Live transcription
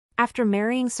After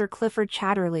marrying Sir Clifford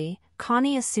Chatterley,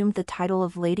 Connie assumed the title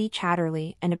of Lady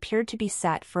Chatterley and appeared to be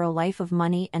set for a life of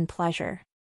money and pleasure.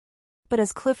 But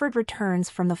as Clifford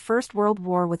returns from the First World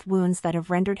War with wounds that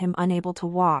have rendered him unable to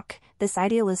walk, this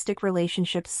idealistic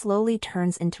relationship slowly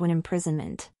turns into an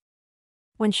imprisonment.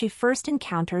 When she first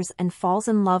encounters and falls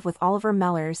in love with Oliver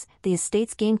Mellors, the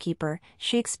estate's gamekeeper,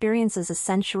 she experiences a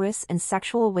sensuous and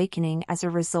sexual awakening as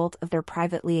a result of their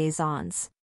private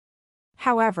liaisons.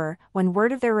 However, when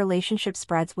word of their relationship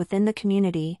spreads within the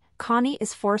community, Connie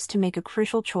is forced to make a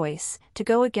crucial choice, to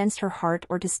go against her heart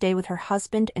or to stay with her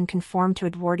husband and conform to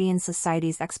Edwardian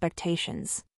society's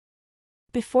expectations.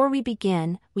 Before we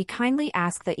begin, we kindly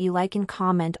ask that you like and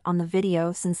comment on the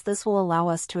video since this will allow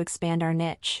us to expand our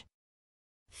niche.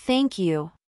 Thank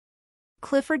you.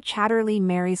 Clifford Chatterley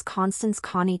marries Constance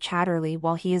Connie Chatterley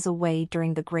while he is away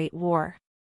during the Great War.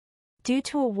 Due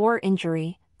to a war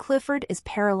injury, Clifford is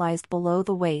paralyzed below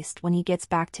the waist when he gets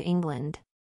back to England.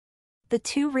 The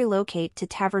two relocate to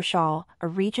Tavershall, a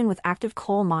region with active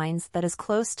coal mines that is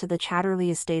close to the Chatterley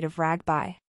estate of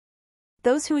Ragby.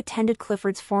 Those who attended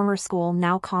Clifford's former school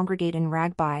now congregate in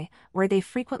Ragby, where they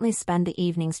frequently spend the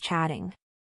evenings chatting.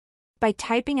 By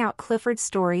typing out Clifford's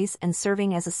stories and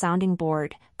serving as a sounding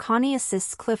board, Connie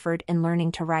assists Clifford in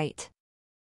learning to write.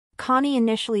 Connie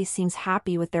initially seems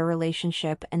happy with their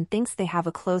relationship and thinks they have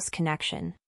a close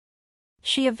connection.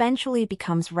 She eventually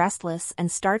becomes restless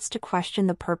and starts to question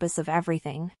the purpose of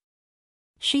everything.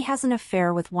 She has an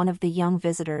affair with one of the young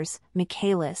visitors,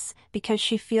 Michaelis, because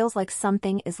she feels like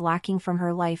something is lacking from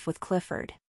her life with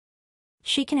Clifford.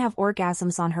 She can have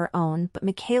orgasms on her own, but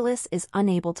Michaelis is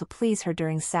unable to please her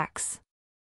during sex.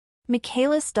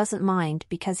 Michaelis doesn't mind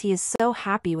because he is so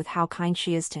happy with how kind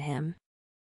she is to him.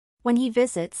 When he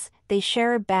visits, they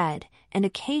share a bed, and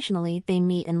occasionally they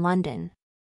meet in London.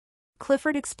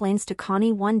 Clifford explains to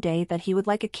Connie one day that he would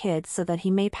like a kid so that he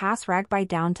may pass Ragby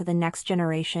down to the next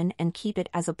generation and keep it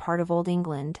as a part of Old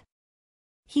England.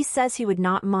 He says he would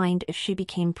not mind if she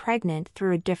became pregnant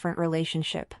through a different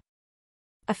relationship.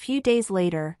 A few days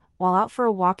later, while out for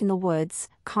a walk in the woods,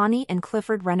 Connie and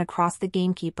Clifford run across the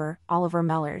gamekeeper, Oliver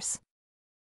Mellors.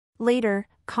 Later,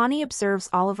 Connie observes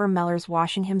Oliver Mellors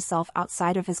washing himself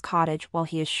outside of his cottage while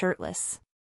he is shirtless.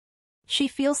 She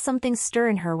feels something stir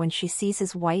in her when she sees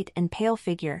his white and pale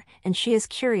figure, and she is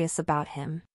curious about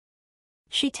him.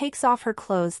 She takes off her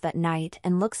clothes that night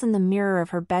and looks in the mirror of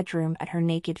her bedroom at her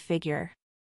naked figure.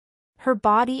 Her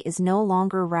body is no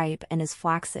longer ripe and is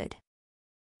flaccid.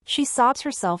 She sobs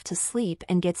herself to sleep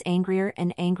and gets angrier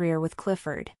and angrier with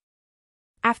Clifford.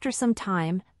 After some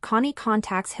time, Connie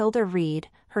contacts Hilda Reed,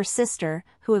 her sister,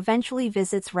 who eventually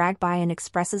visits Ragby and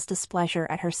expresses displeasure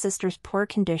at her sister's poor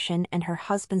condition and her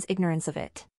husband's ignorance of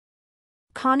it.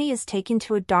 Connie is taken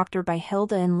to a doctor by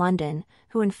Hilda in London,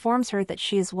 who informs her that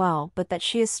she is well but that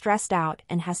she is stressed out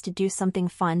and has to do something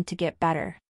fun to get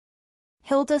better.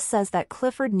 Hilda says that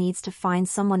Clifford needs to find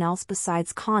someone else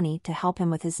besides Connie to help him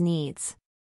with his needs.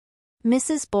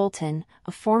 Mrs. Bolton,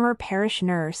 a former parish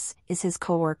nurse, is his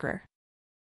co-worker.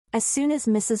 As soon as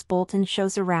Mrs. Bolton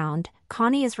shows around,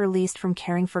 Connie is released from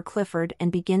caring for Clifford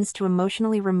and begins to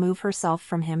emotionally remove herself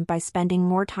from him by spending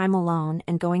more time alone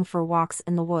and going for walks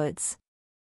in the woods.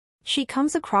 She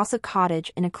comes across a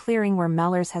cottage in a clearing where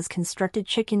Mellors has constructed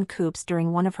chicken coops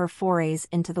during one of her forays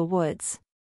into the woods.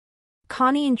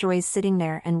 Connie enjoys sitting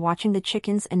there and watching the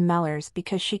chickens and Mellors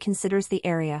because she considers the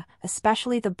area,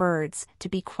 especially the birds, to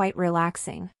be quite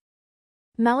relaxing.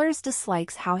 Mellors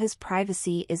dislikes how his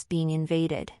privacy is being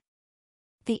invaded.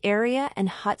 The area and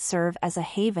hut serve as a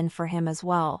haven for him as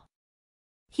well.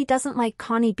 He doesn't like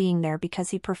Connie being there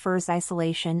because he prefers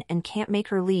isolation and can't make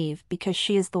her leave because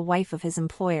she is the wife of his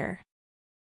employer.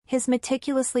 His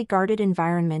meticulously guarded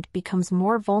environment becomes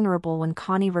more vulnerable when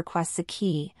Connie requests a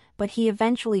key, but he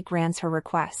eventually grants her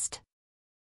request.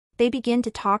 They begin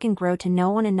to talk and grow to know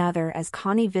one another as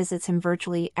Connie visits him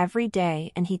virtually every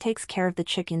day and he takes care of the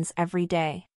chickens every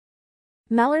day.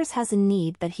 Mellors has a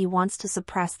need that he wants to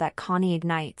suppress that Connie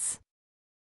ignites.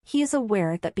 He is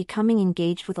aware that becoming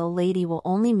engaged with a lady will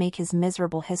only make his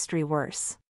miserable history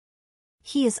worse.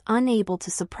 He is unable to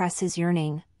suppress his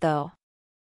yearning, though.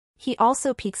 He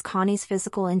also piques Connie's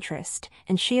physical interest,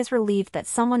 and she is relieved that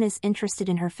someone is interested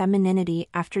in her femininity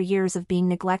after years of being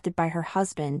neglected by her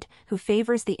husband, who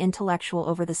favors the intellectual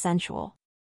over the sensual.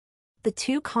 The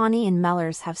two, Connie and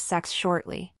Mellors, have sex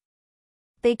shortly.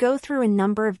 They go through a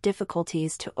number of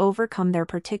difficulties to overcome their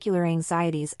particular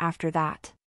anxieties after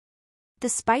that.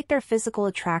 Despite their physical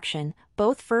attraction,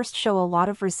 both first show a lot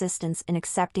of resistance in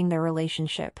accepting their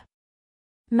relationship.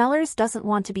 Mellors doesn't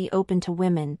want to be open to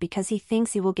women because he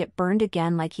thinks he will get burned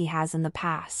again like he has in the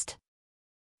past.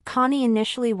 Connie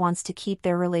initially wants to keep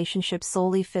their relationship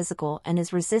solely physical and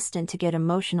is resistant to get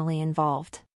emotionally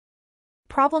involved.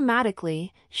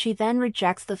 Problematically, she then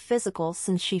rejects the physical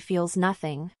since she feels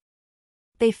nothing.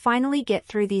 They finally get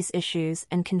through these issues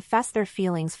and confess their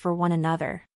feelings for one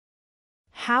another.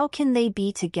 How can they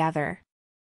be together?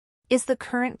 Is the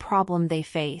current problem they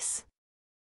face.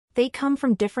 They come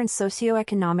from different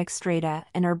socioeconomic strata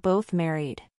and are both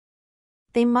married.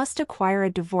 They must acquire a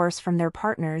divorce from their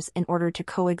partners in order to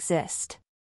coexist.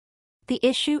 The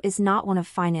issue is not one of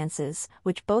finances,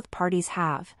 which both parties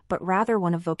have, but rather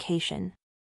one of vocation.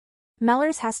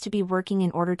 Mellors has to be working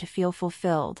in order to feel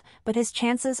fulfilled, but his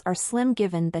chances are slim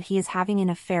given that he is having an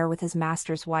affair with his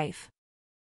master's wife.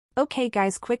 Okay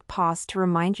guys, quick pause to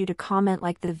remind you to comment,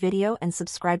 like the video and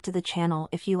subscribe to the channel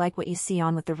if you like what you see.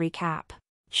 On with the recap.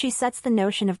 She sets the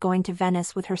notion of going to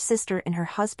Venice with her sister in her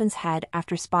husband's head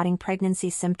after spotting pregnancy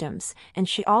symptoms, and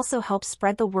she also helps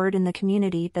spread the word in the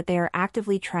community that they are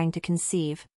actively trying to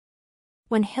conceive.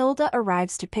 When Hilda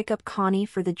arrives to pick up Connie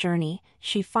for the journey,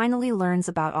 she finally learns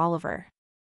about Oliver.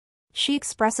 She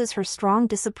expresses her strong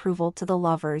disapproval to the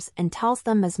lovers and tells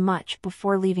them as much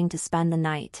before leaving to spend the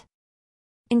night.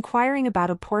 Inquiring about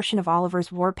a portion of Oliver's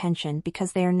war pension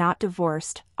because they are not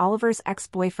divorced, Oliver's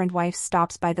ex-boyfriend wife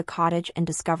stops by the cottage and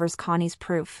discovers Connie's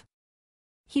proof.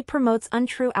 He promotes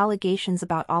untrue allegations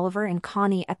about Oliver and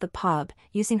Connie at the pub,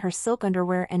 using her silk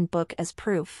underwear and book as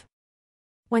proof.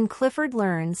 When Clifford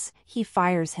learns, he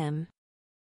fires him.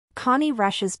 Connie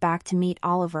rushes back to meet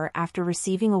Oliver after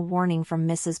receiving a warning from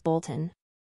Mrs. Bolton.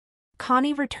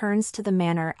 Connie returns to the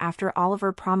manor after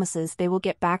Oliver promises they will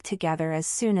get back together as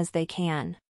soon as they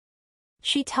can.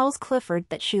 She tells Clifford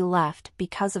that she left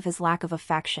because of his lack of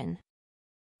affection.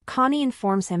 Connie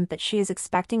informs him that she is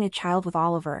expecting a child with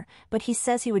Oliver, but he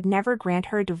says he would never grant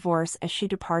her a divorce as she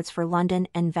departs for London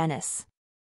and Venice.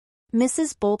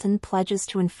 Mrs. Bolton pledges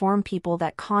to inform people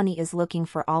that Connie is looking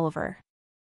for Oliver.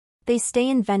 They stay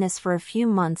in Venice for a few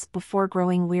months before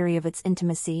growing weary of its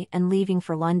intimacy and leaving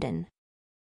for London.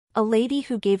 A lady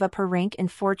who gave up her rank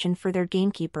and fortune for their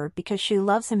gamekeeper because she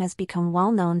loves him has become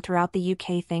well known throughout the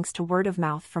UK thanks to word of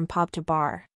mouth from pub to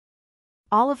bar.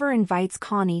 Oliver invites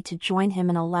Connie to join him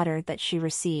in a letter that she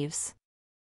receives.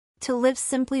 To live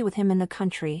simply with him in the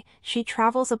country, she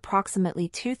travels approximately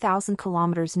 2,000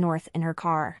 kilometers north in her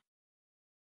car.